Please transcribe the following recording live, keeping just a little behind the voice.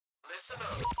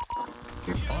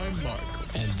I'm Mark.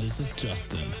 And this is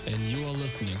Justin, and you are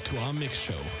listening to our mix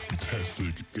show.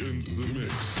 Fantastic in the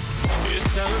mix.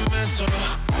 It's elemental.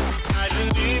 I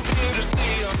just need you to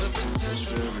see all the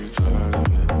potential. Every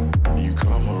time you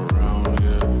come around,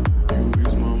 yeah, you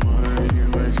ease my mind, you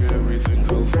make everything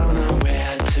feel fine. Don't know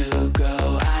where to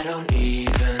go, I don't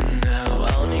even know.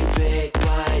 Only big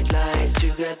white lights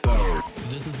to get bored.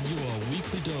 This is your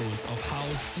weekly dose of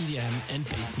house, EDM, and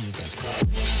bass music.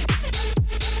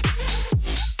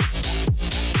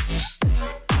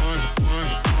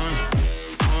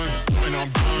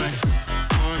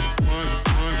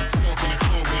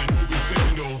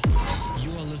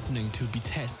 You are listening to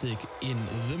Betastic in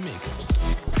the mix.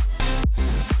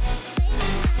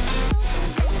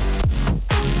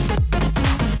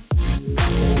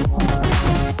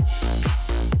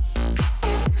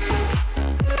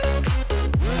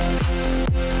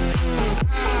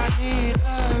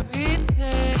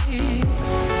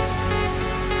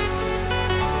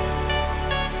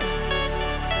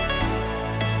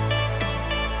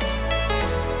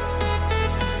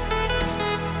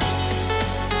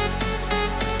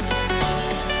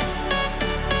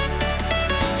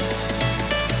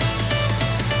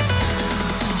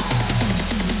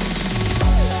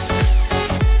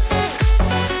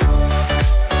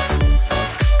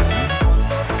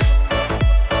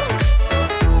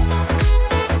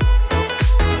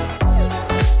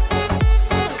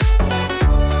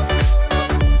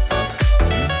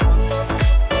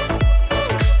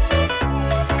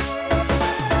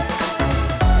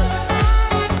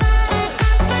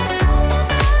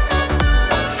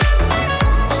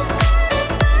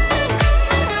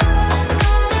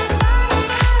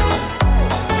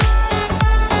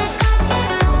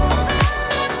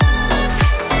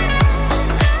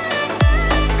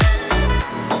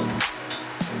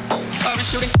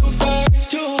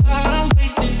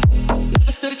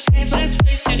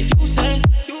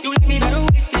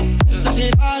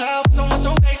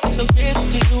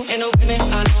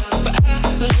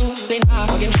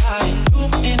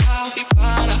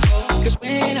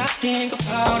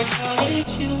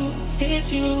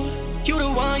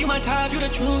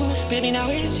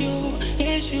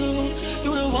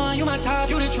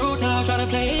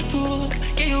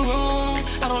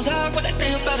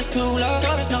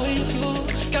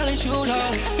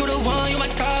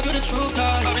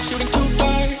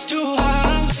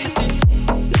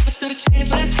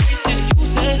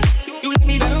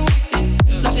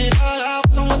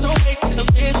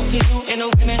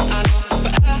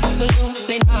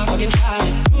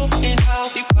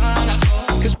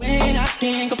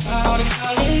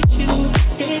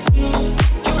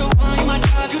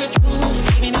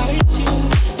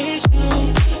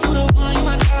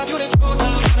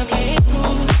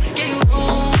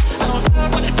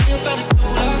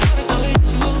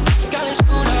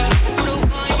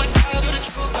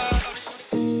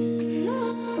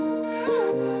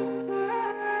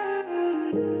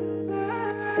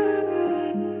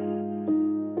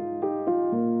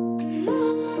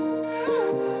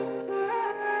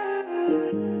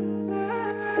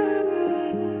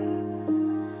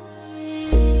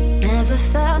 Never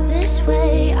felt this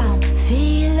way, I'm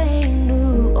feeling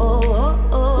new. Oh,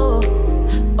 oh,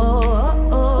 oh, oh,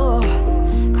 oh.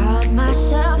 Caught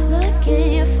myself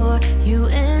looking for you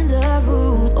in the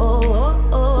room. Oh, oh,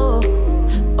 oh,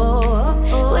 oh,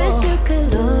 oh. Wish you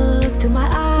could look through my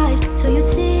eyes so you'd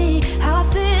see how I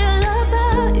feel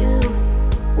about you.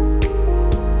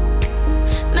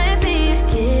 Maybe you'd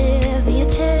give me a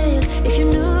chance if you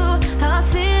knew how I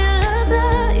feel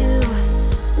about you.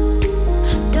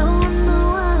 Don't know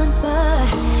one but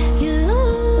you.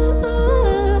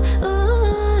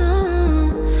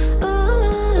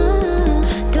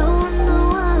 Don't know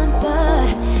one but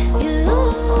you.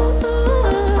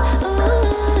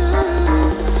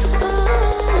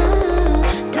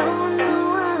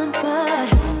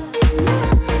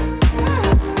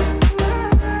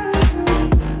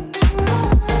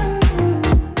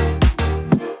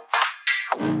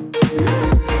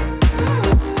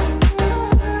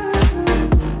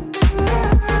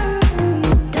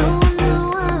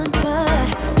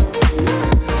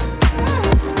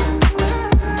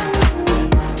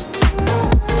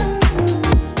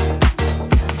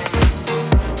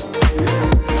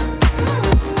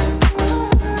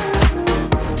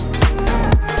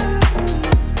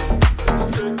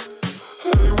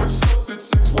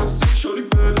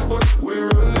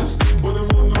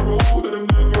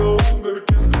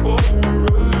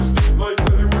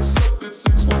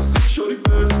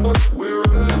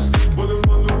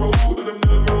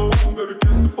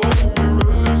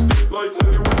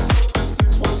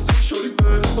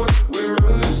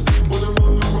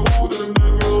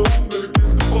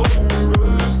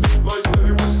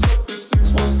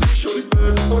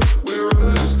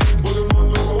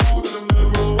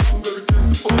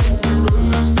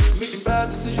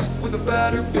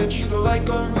 don't like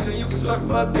unreal, then you can suck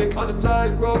my dick on a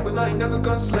tightrope, and I ain't never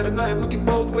gonna slip. And I am looking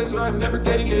both ways, and I am never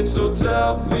getting hit. So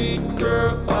tell me,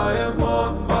 girl, I am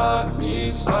on my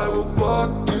knees. I will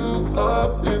walk you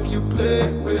up if you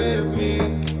play with me.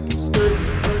 Stick,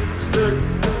 stick,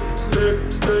 stick,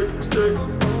 stick, stick,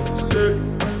 stick,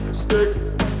 stick,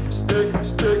 stick,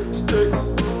 stick, stick,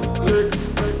 lick,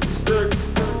 stick, stick,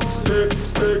 stick,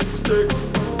 stick,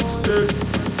 stick,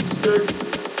 stick,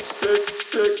 stick,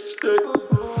 stick, stick.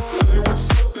 Hey, what's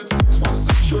up? It's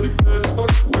 616. Shorty bad as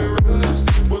fuck. We're red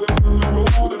lipstick, but I'm on the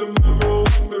road and I'm never home.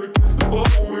 Baby, kiss the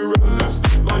phone. We're red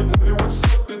lipstick. Like, hey, what's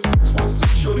up? It's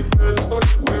 616. Shorty bad as fuck.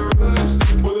 We're red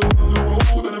lipstick, but I'm on the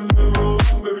road and I'm never home.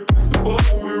 Baby, kiss the phone.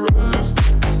 We're red lipstick.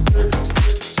 Stick,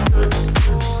 stick, stick,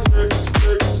 stick,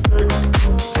 stick, stick, stick,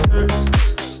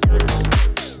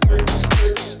 stick,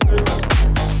 stick, stick,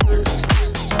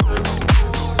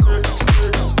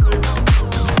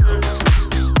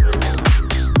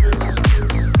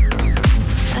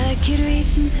 I could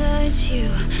reach and touch you,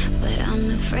 but I'm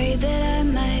afraid that I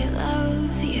might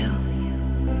love you.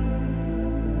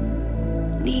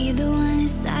 Neither one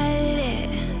decided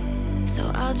it,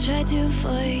 so I'll try to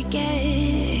forget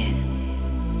it.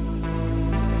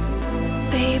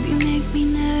 Baby, you make me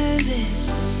nervous.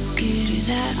 You do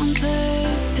that on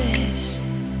purpose.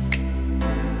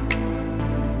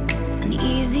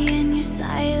 Uneasy in your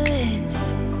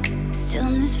silence.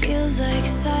 Stillness feels like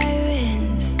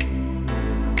sirens.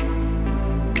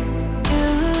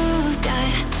 You've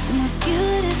got the most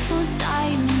beautiful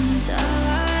diamonds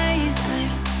eyes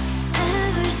I've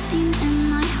ever seen in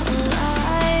my whole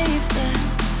life.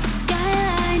 The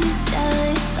skyline is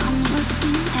jealous. I'm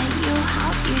looking at you,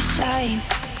 how you shine.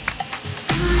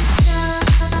 You shine.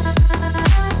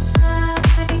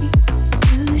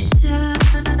 You shine.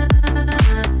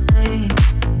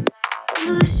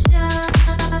 You shine.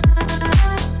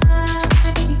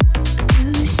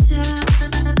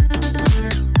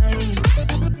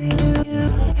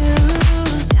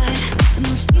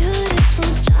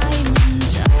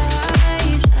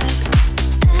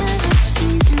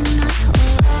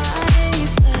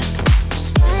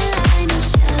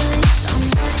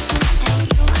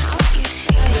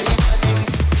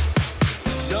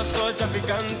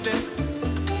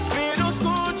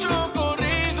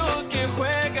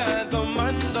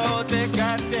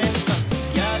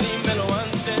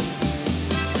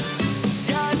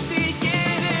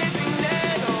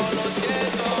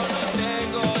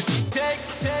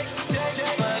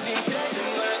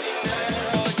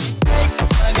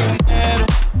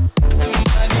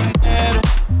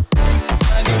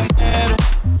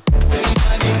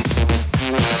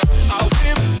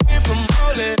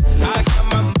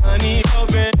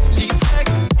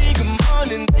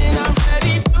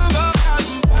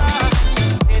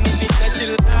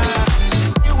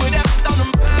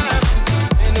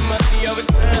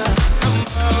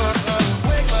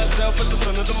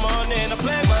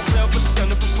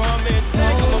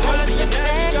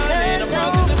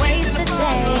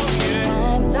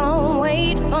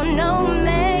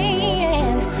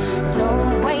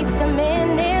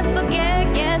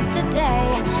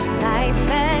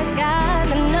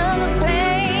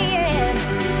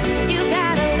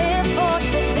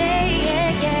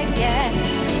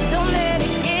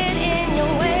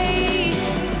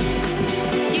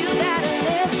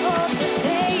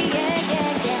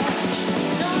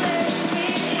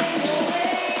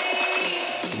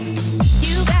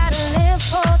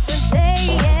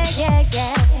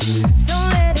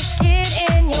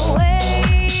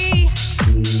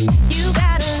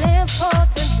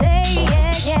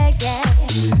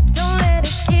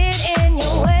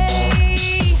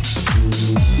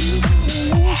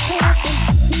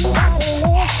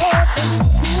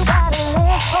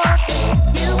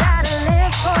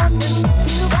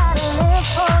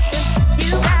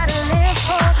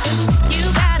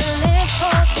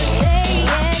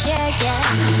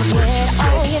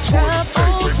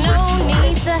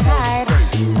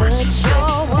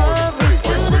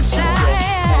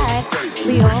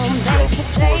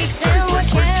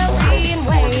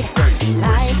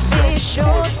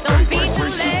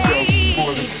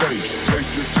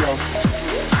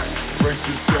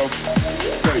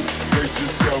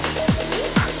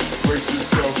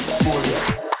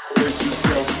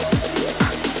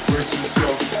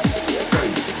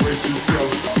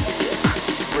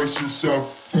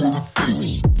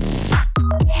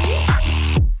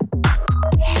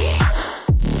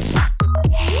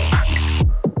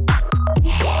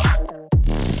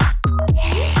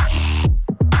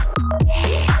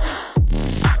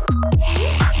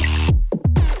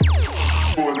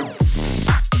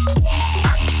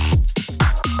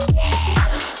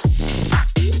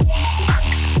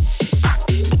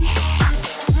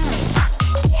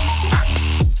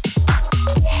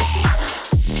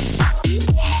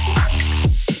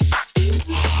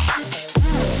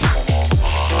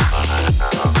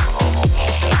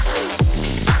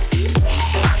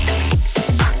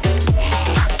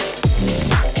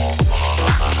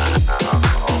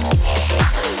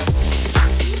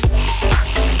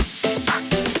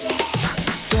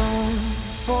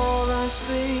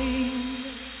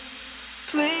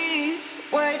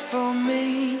 for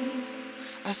me.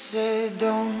 I said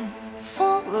don't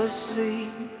fall asleep.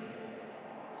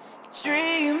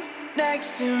 Dream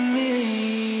next to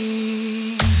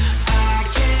me. I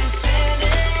can't stand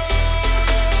it.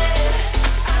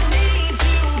 I need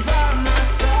you by my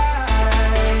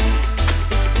side.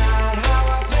 It's not how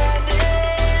I planned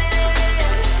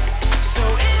it. So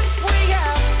if we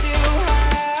have to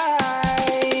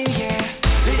hide, yeah.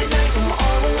 Late at night when we're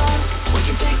all alone, we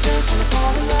can take turns trying to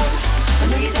fall in love. I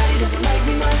know your daddy doesn't like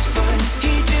me much, but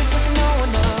he just doesn't know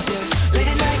enough, yeah. Late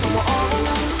at night when we're all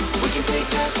alone, we can take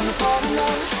turns trying to fall in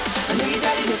love. I know your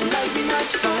daddy doesn't like me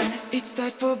much, but it's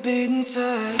that forbidden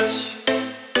touch.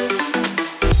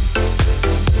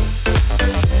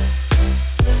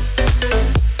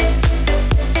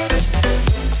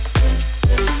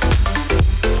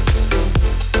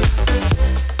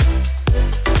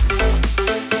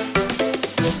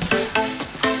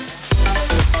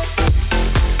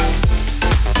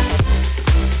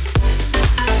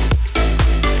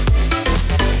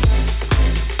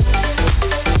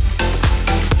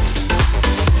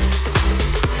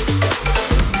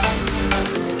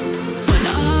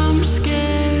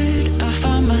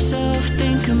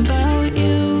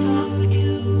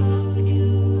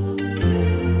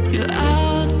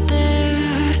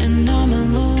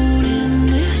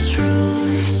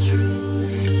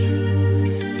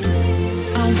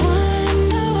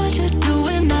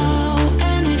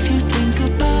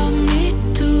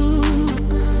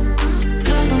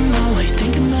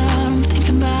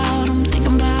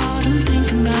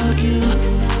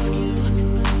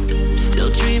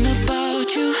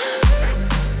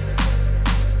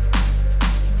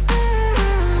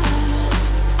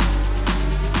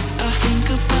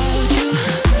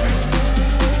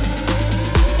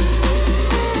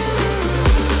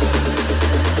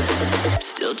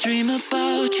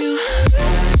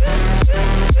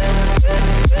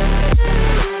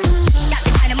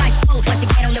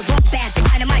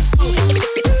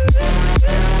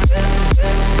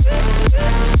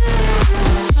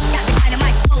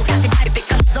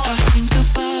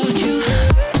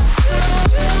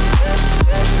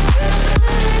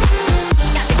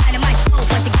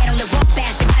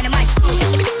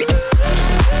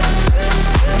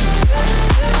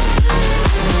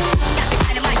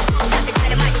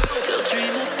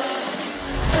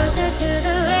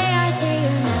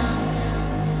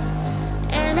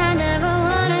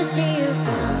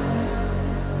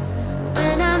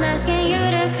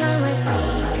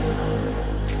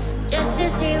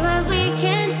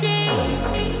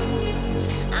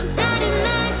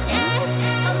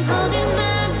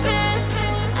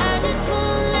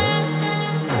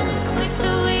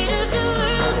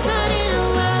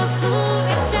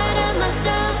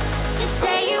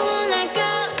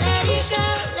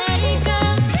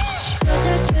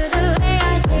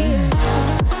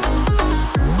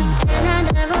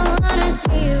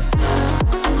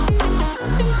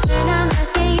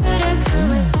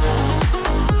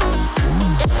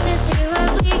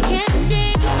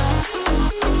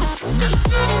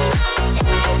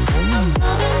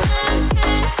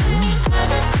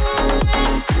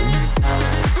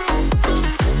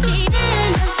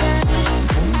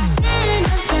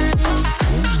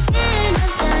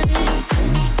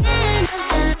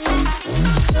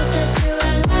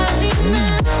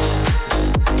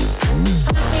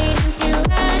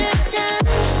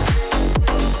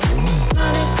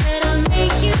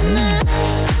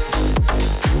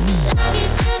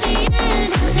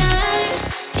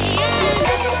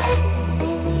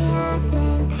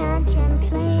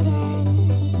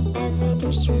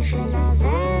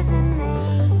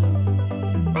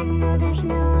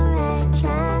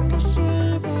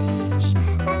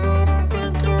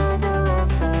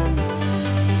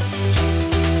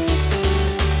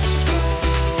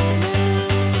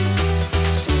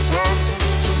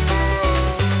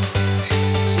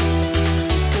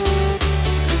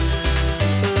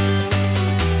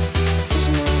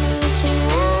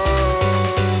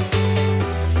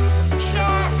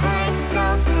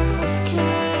 Myself in this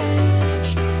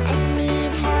cage, and me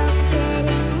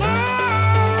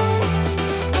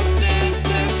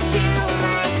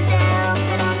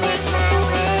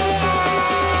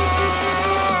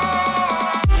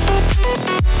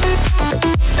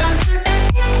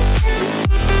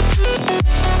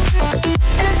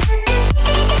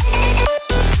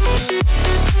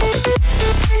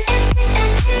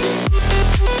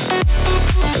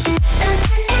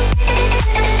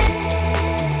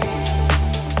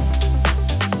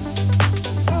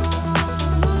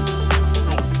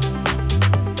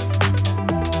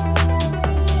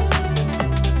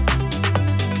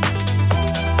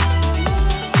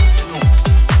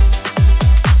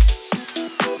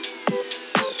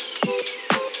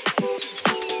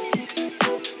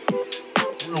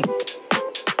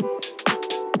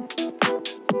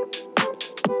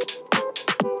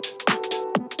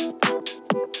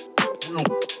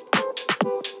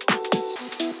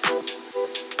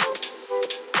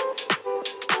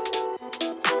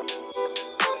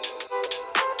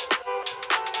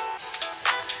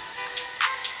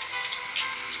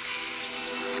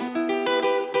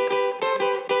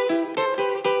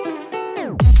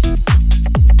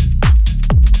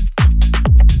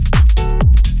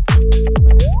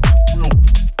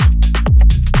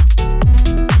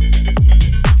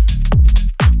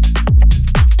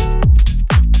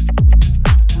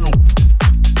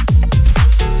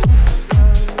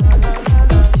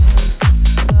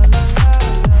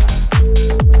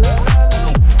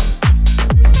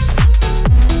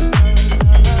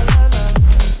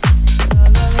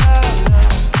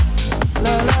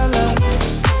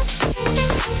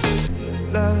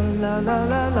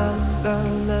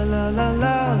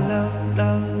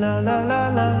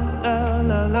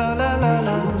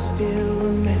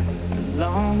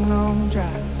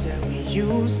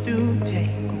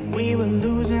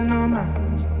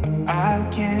times. I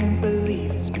can't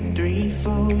believe it's been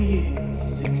 3-4 years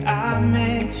since I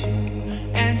met you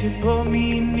and you pulled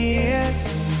me near.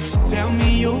 Tell me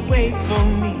you'll wait for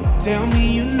me, tell me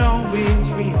you know it's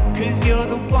real, 'cause you're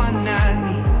the one I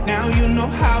need. Now you know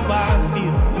how I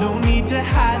feel, no need to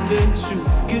hide the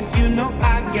truth, 'cause you know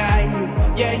I got you,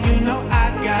 yeah you know I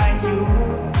got you.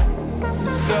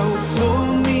 So pull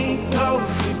me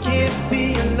closer, give me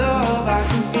your love, I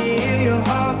can feel your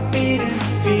heart beating,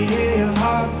 feel your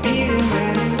heart beating.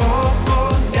 When it all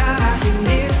falls down, I can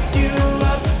lift you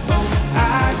up, oh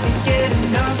I can get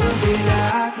enough of it,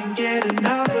 I can get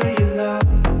enough of your love.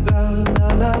 Love, la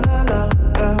la la la,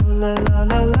 love, la la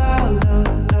la la, love,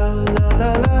 love, la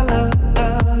la la la,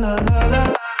 love, la la la la,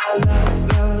 love,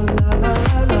 la la la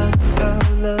la, love,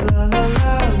 la la la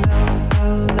la,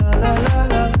 love, la la la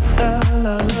la, love, la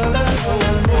la la la.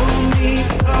 Pull me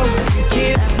close,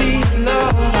 give me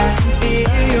love, I can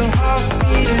feel your heart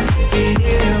beating, feel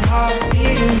your heart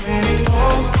beating. When it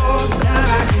all falls down,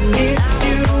 I can lift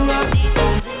you up,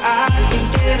 oh I can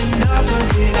get enough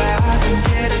of it, I can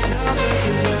get enough of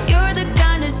it. You're the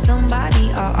kind of somebody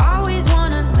I always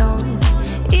wanna know,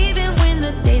 even when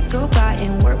the days go by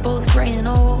and we're both gray and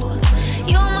old.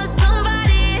 You're my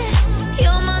somebody,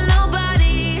 you're my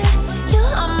nobody, you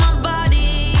are my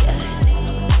body.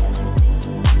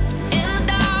 In the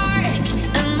dark,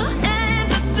 and my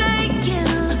hands are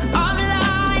shaking, I'm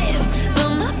alive,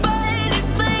 but my body's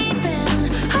sleeping.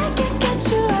 I can't get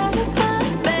you out of my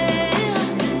bed,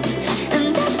 and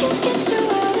I can't get you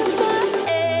out of my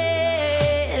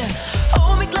head.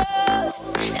 Hold me close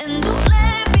and don't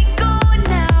let me go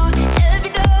now.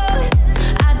 Every dose,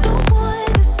 I don't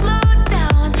wanna slow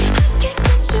down. I can't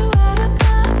get you out of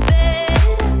my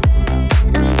bed,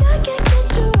 and I can't get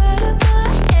you out of my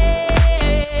head.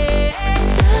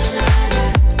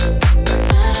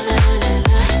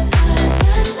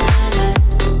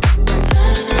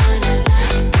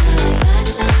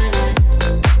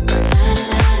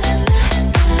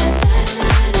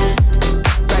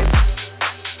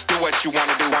 Do what you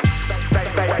wanna do.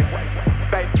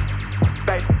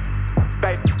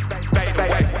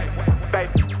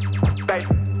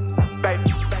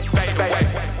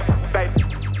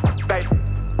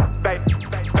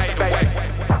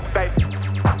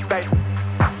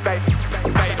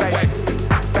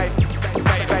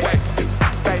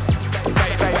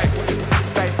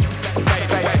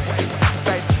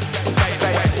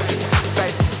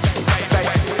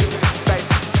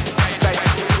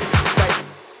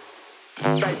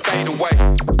 Fade away.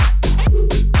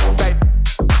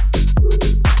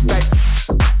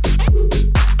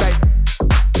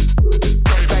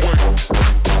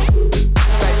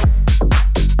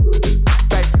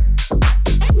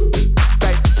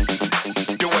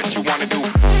 Do what you wanna do.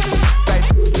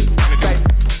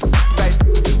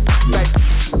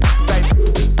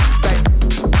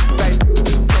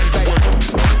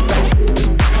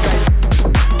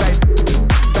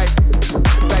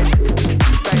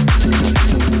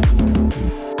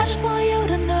 I just want you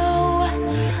to know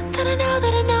that I know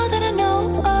that I know that I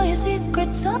know all your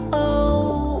secrets.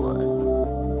 Oh,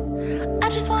 I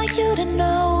just want you to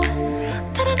know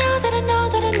that I know that I know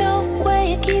that I know where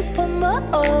you keep them. I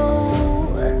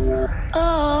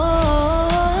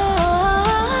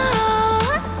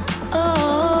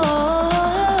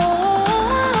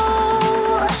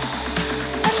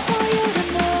just want you to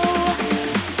know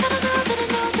that I know that I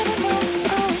know that I know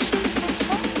all your secrets.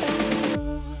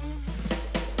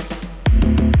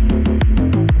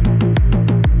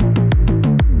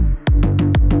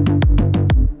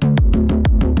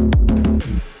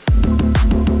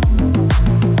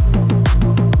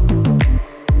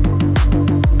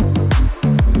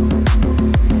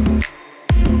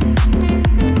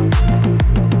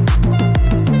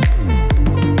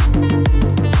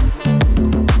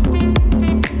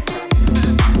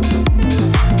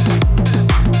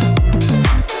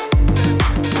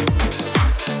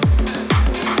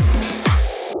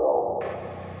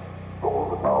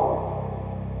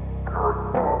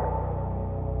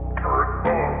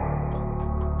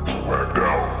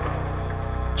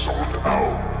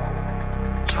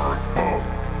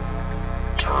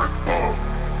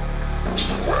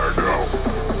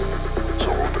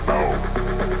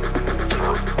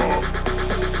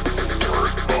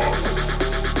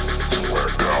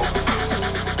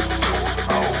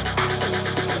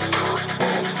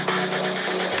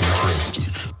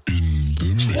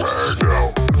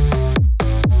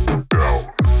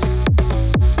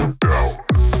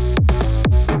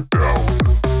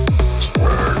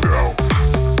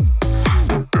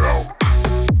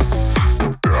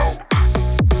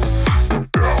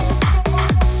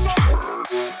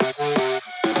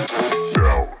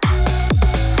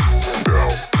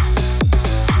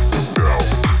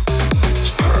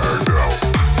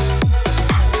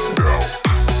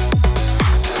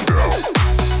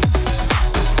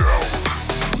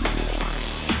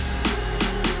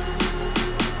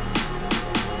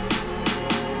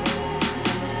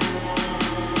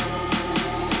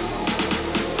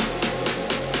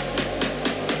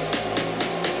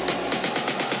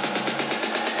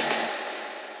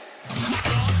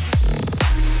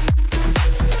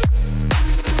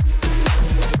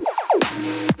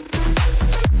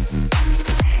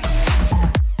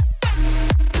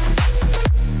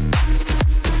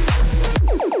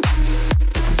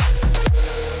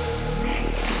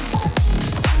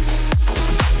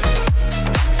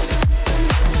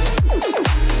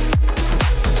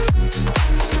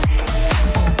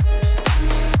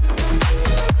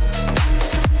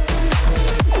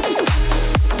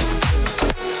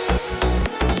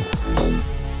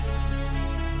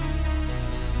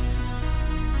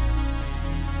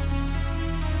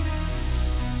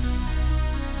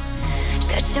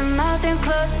 then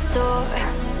close the door.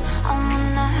 I'm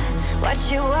gonna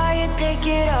watch you while you take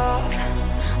it off.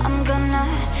 I'm gonna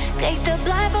take the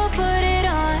blindfold, put it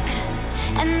on,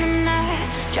 and then I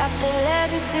drop the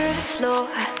leather to the floor.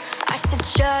 I said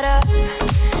shut up,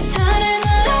 turning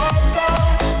the lights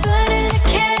out, burning the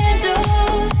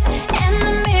candles, and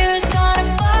the mirror's gonna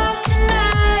fall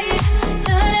tonight.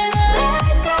 Turning the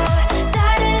lights out,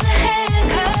 tighten the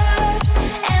handcuffs,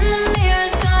 and the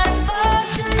mirror's gonna fall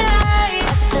tonight.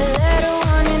 I stiletto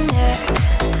on your neck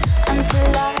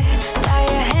until I tie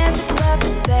your hands above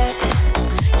the bed.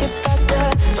 You're about to,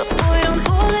 but boy, don't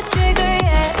pull the trigger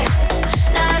yet.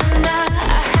 Nah, nah,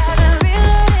 nah, I haven't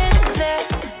reloaded the clip.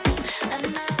 Nah,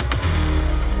 nah.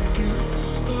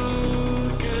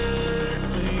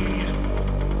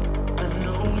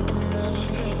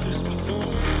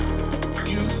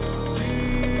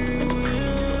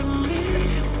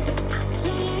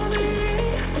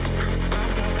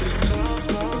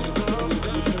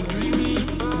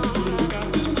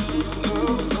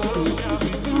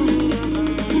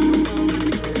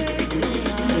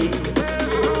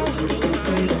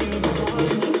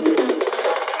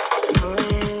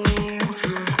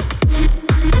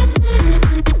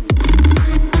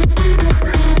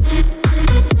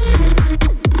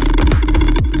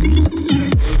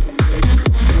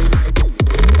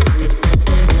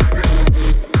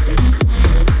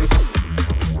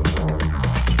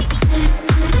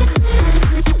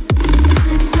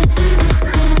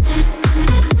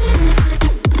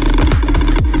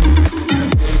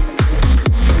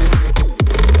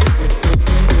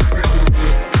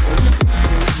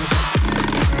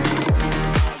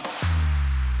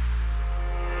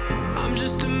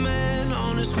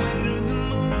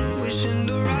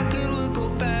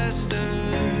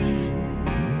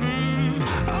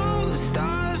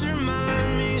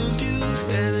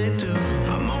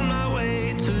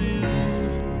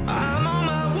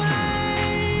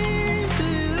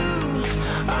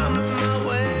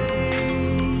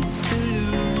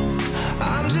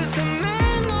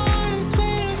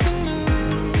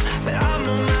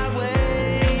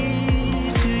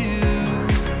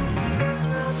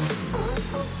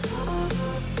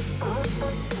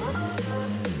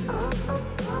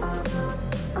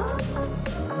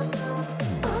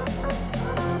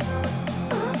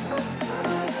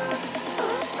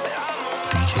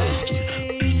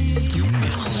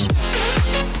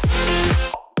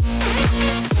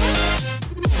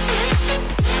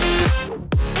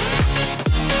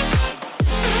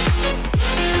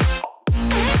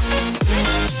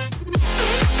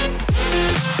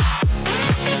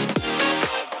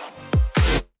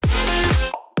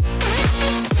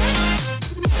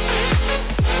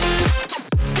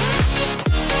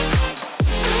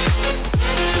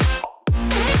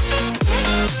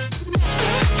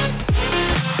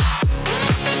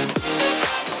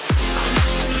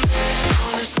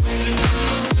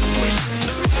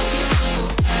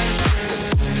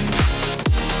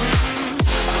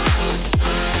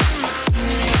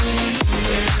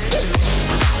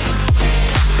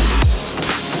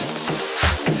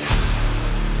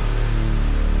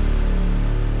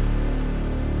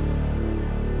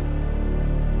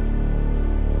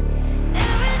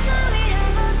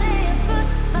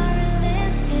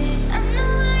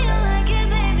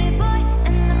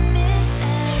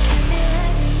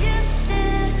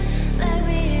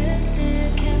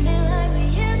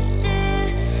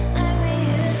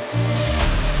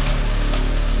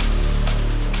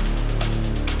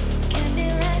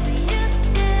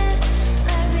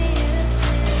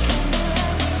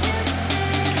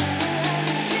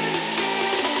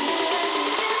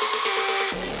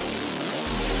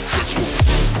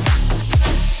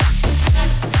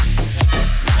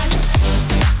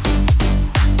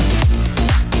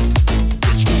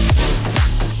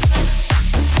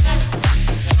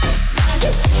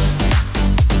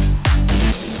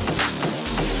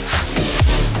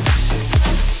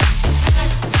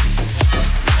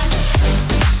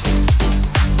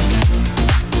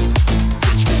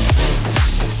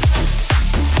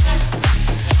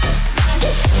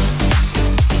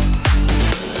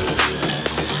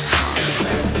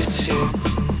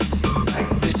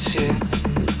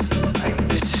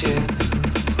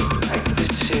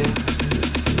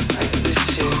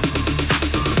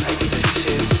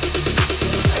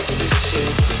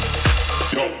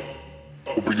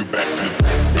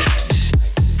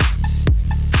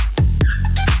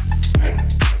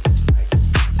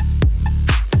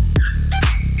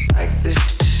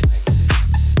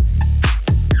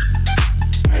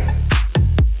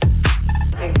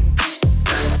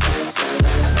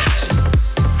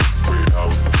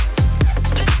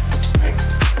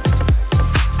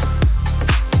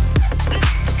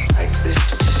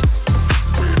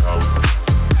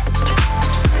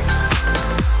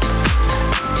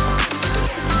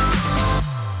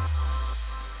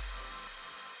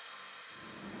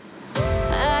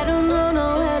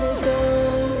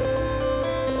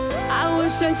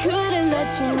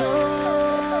 let you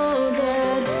know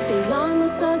that beyond the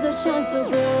stars that shine so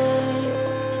bright,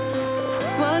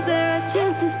 was there a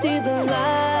chance to see the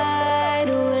light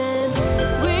when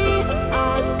we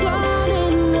are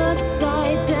turning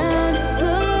upside down,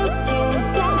 looking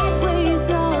sideways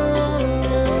all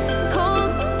around,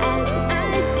 cold as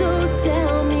ice? So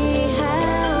tell me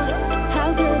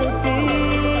how could it be?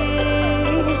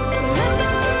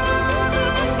 Remember all the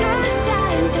good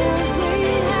times that we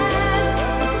had,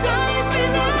 the times we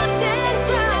laughed and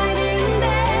cried in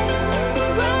bed, the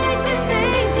priceless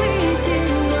things we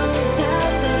did, no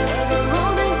doubt that every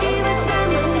moment gave a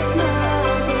timeless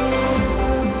smile for you.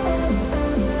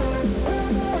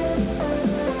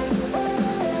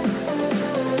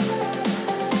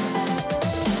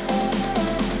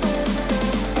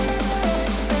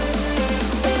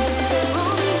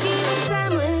 Only give a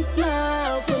timeless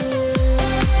smile for you.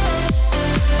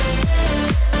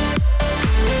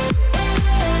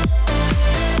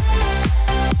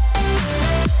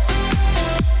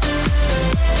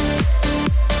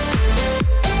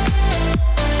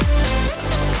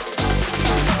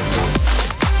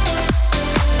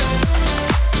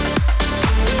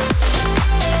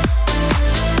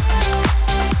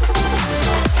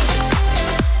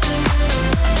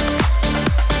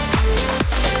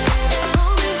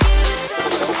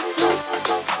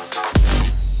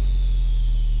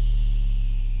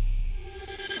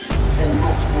 Hold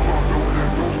on to my heart, no let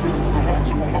go. Spinning from the heart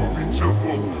to my heartbeat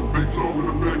tempo. Big love in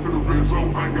the back of the Benzo.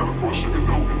 I ain't got a fuss, sugar,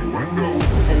 no innuendo.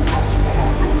 Hold on to my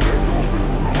heart, no let go.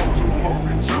 Spinning from the heart to my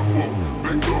heartbeat tempo.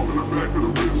 Big love in the back of the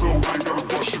Benzo. I ain't got a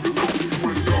fuss, sugar, no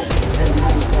innuendo. Hold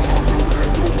on to my heart, no let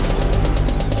go.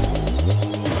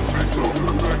 Big love in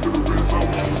the back of the Benzo.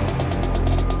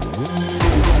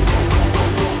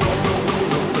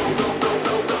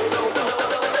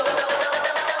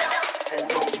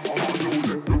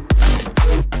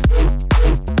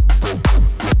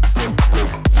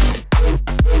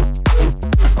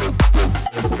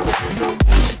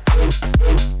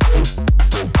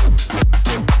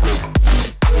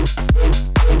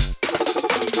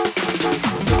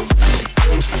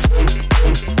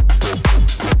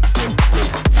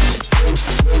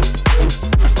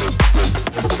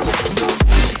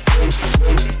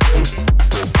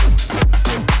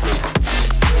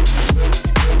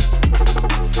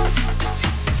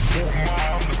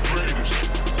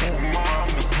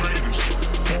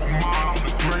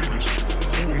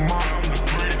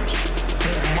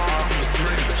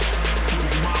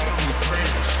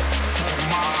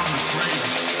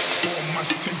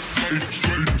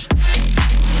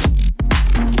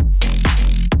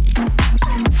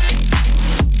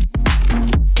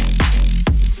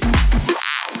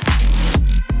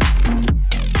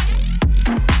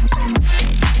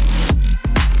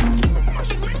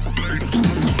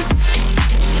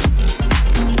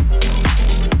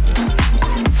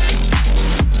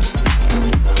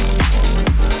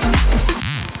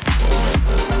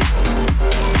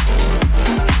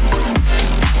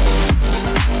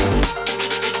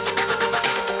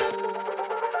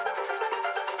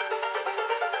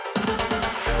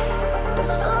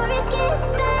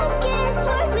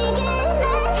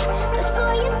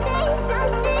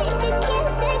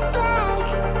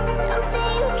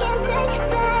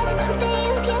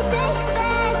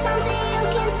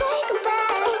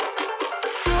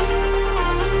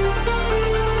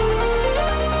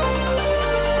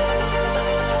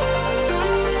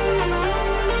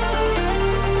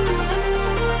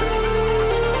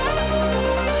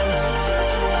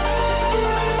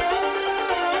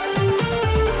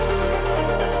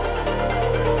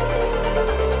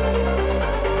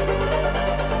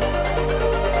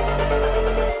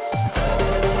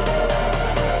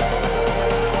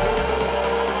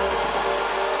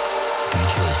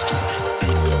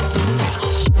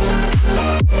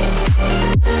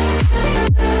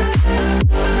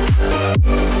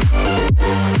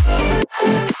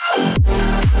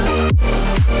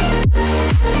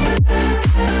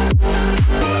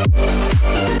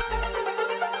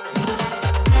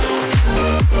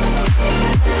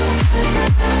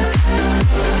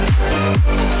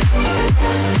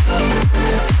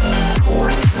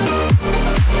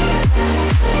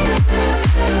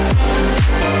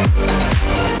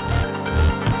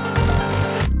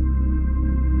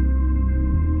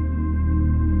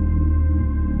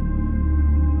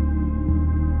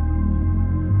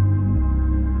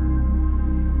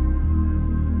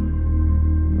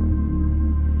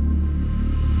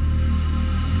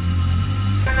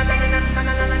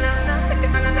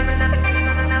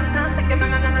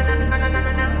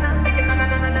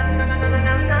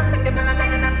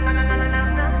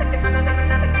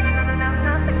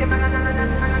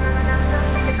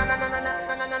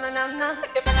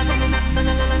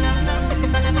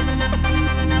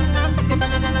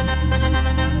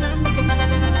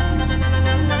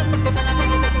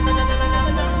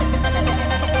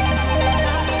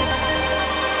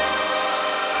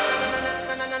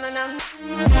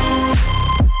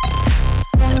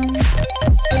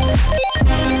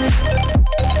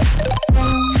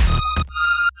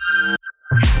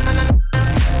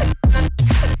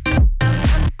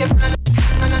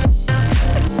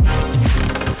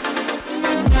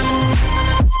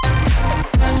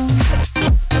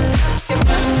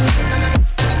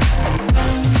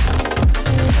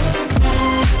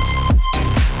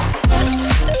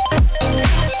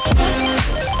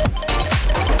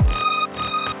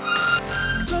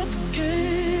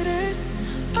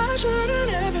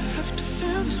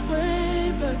 this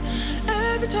way, but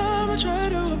every time I try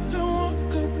to up and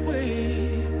walk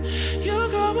away, you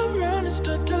come around and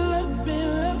start to love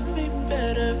me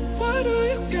better. Why do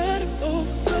you gotta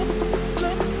go?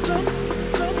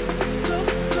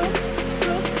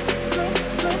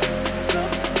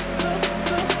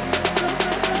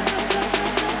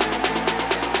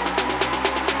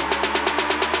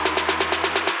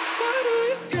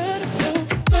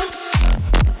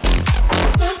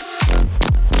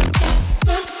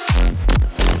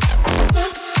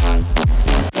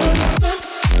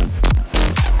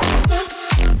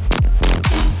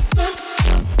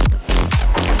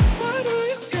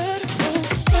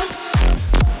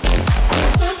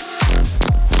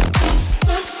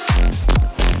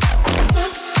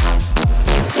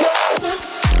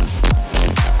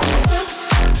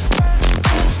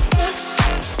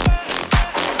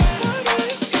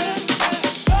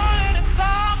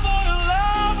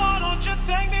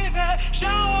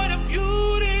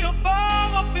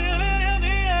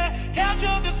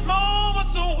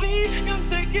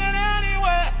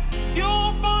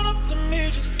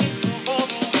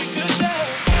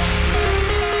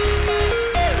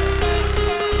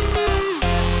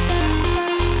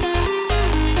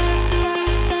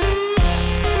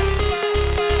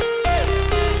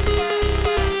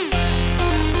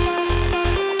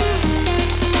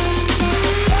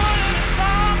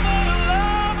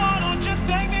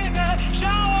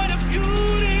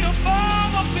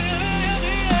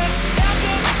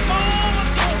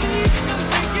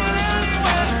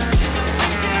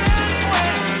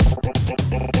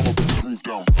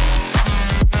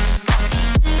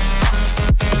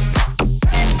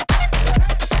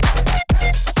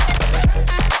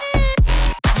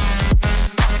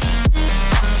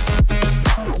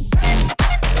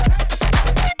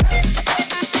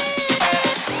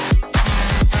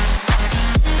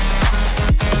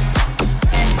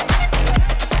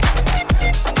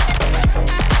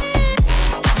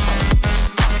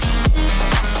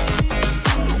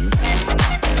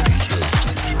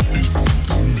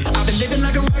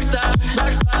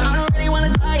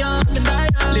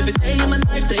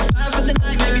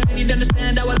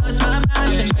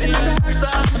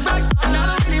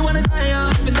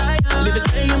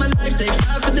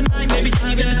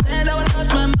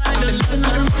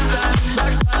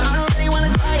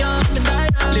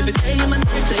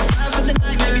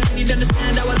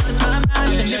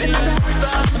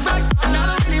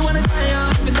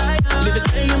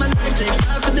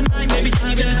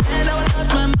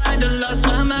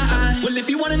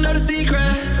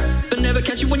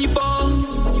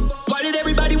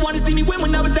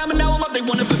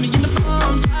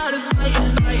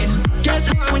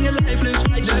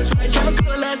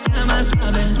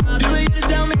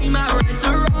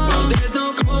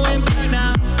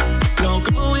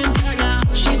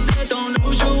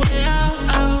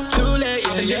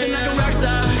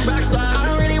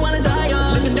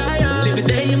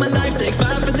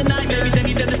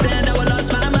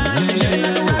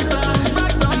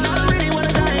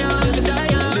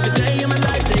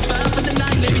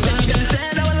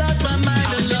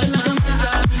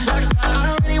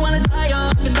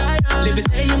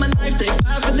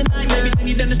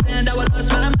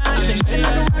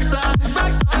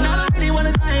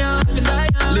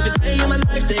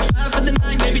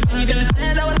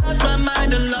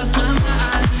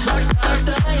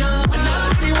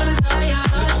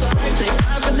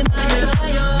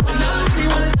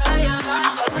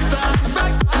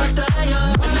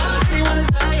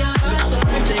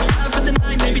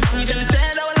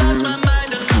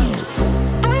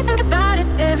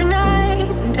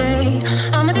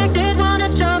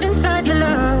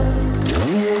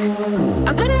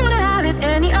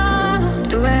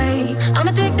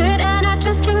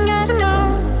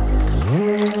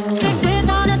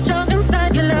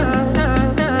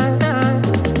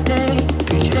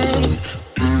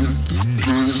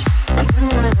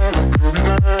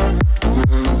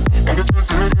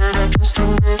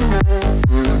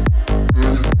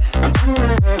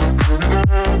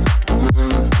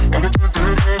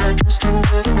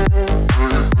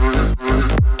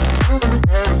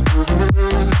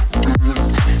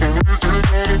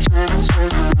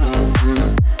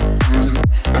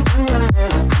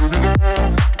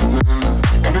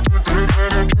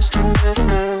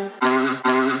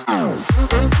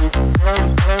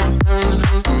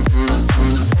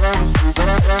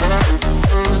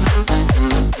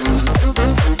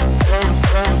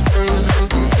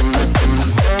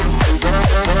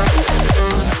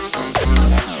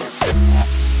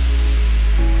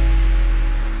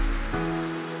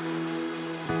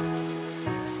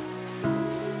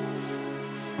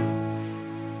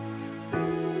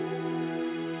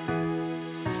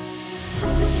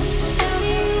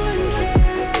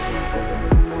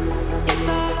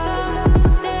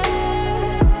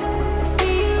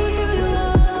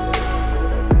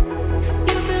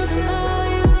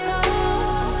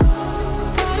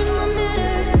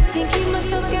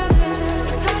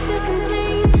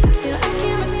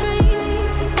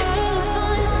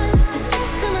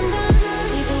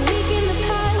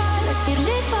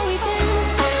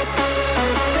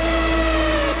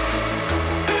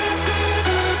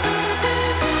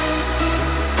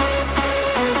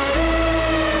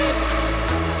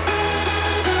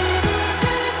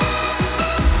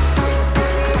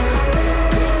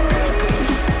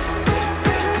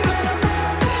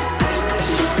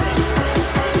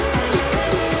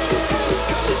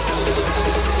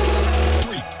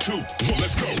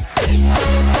 Let's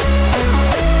go.